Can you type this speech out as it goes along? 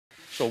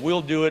So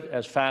we'll do it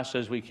as fast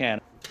as we can.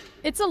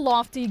 It's a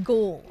lofty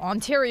goal.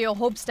 Ontario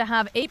hopes to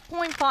have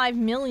 8.5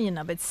 million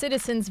of its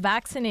citizens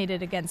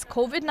vaccinated against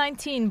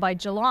COVID-19 by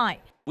July.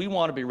 We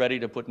want to be ready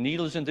to put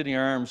needles into the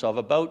arms of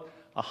about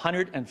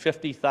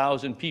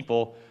 150,000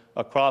 people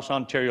across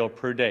Ontario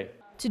per day.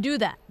 To do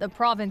that, the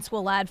province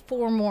will add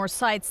 4 more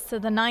sites to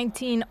the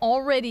 19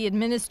 already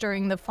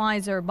administering the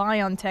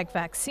Pfizer-BioNTech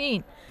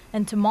vaccine.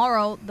 And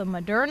tomorrow, the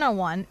Moderna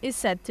one is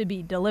set to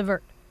be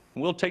delivered.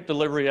 We'll take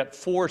delivery at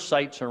 4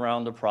 sites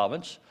around the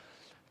province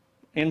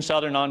in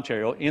southern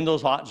Ontario, in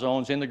those hot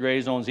zones, in the gray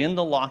zones, in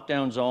the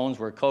lockdown zones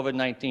where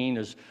COVID-19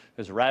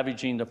 is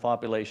ravaging the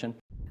population.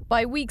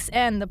 By week's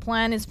end, the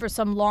plan is for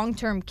some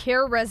long-term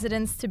care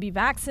residents to be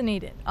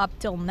vaccinated. Up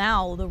till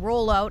now, the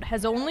rollout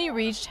has only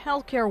reached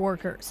healthcare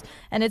workers,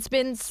 and it's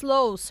been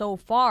slow so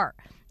far.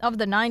 Of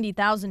the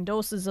 90,000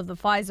 doses of the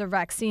Pfizer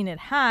vaccine it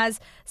has,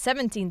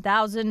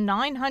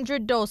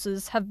 17,900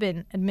 doses have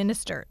been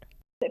administered.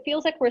 It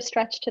feels like we're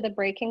stretched to the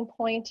breaking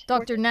point.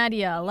 Dr.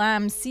 Nadia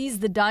Alam sees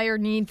the dire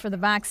need for the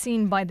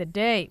vaccine by the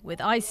day, with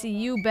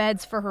ICU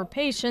beds for her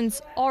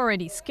patients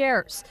already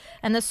scarce.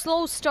 And the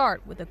slow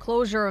start with the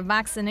closure of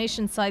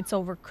vaccination sites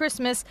over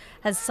Christmas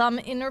has some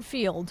in her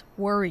field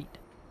worried.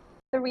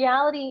 The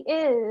reality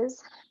is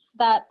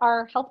that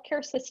our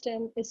healthcare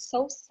system is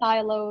so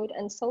siloed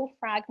and so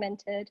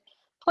fragmented.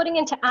 Putting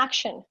into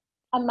action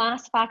a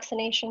mass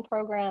vaccination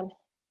program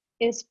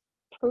is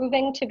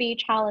proving to be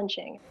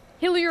challenging.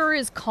 Hillier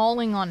is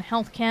calling on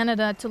Health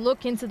Canada to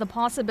look into the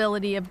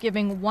possibility of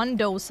giving 1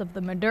 dose of the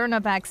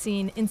Moderna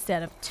vaccine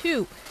instead of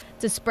 2,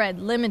 to spread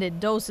limited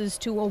doses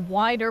to a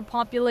wider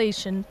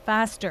population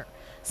faster,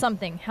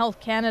 something Health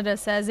Canada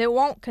says it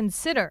won't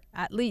consider,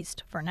 at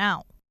least for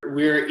now.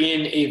 We're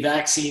in a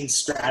vaccine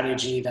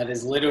strategy that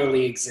has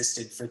literally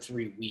existed for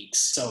 3 weeks.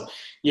 So,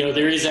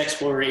 there is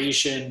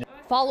exploration.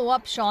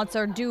 Follow-up shots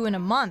are due in a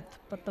month,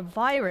 but the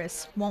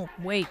virus won't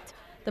wait.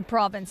 The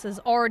province has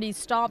already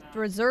stopped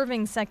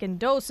reserving second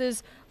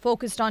doses,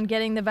 focused on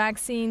getting the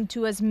vaccine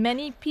to as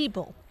many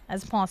people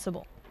as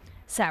possible.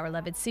 Sarah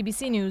Levitt,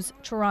 CBC News,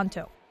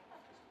 Toronto.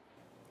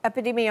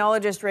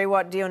 Epidemiologist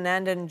Rewat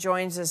Deonandan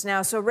joins us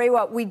now. So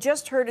Rewat, we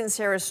just heard in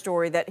Sarah's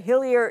story that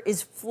Hillier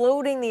is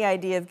floating the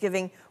idea of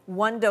giving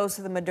 1 dose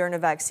of the Moderna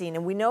vaccine,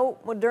 and we know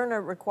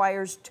Moderna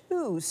requires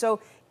 2. So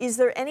is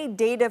there any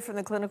data from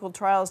the clinical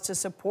trials to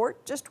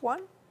support just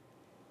 1?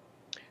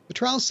 The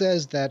trial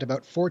says that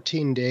about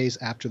 14 days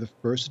after the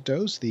first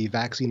dose, the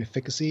vaccine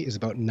efficacy is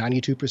about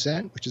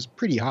 92%, which is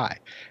pretty high.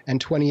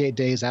 And 28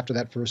 days after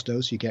that first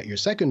dose, you get your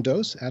second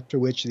dose, after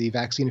which the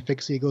vaccine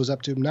efficacy goes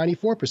up to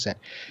 94%.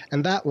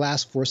 And that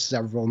lasts for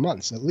several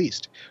months at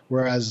least,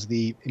 whereas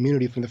the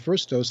immunity from the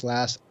first dose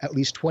lasts at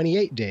least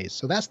 28 days.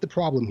 So that's the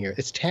problem here.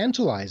 It's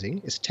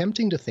tantalizing, it's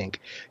tempting to think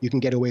you can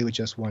get away with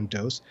just 1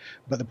 dose,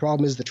 but the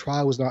problem is the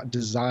trial was not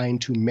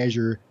designed to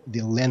measure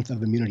the length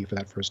of immunity for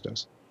that first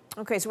dose.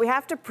 Okay, so we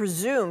have to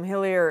presume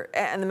Hillier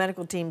and the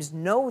medical teams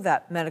know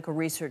that medical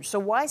research. So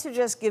why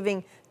suggest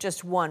giving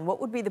just 1? What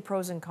would be the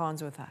pros and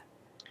cons with that?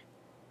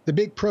 The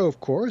big pro,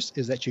 of course,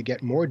 is that you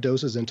get more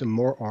doses into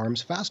more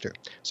arms faster.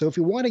 So if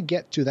you want to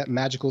get to that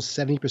magical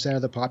 70%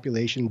 of the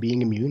population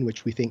being immune,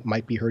 which we think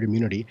might be herd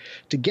immunity,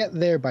 to get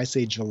there by,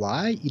 say,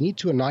 July, you need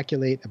to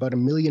inoculate about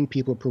 1 million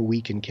people per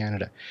week in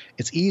Canada.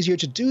 It's easier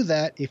to do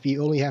that if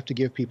you only have to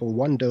give people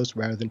 1 dose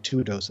rather than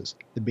 2 doses.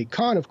 The big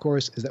con, of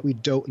course, is that we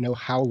don't know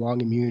how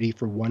long immunity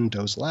for 1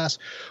 dose lasts,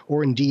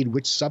 or indeed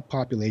which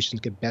subpopulations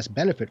get best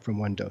benefit from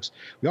 1 dose.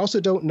 We also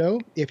don't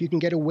know if you can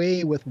get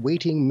away with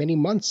waiting many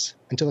months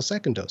until a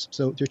second dose.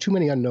 So there are too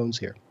many unknowns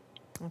here.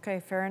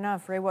 Okay, fair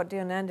enough. Rewat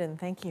Deonandan,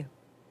 thank you.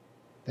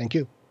 Thank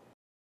you.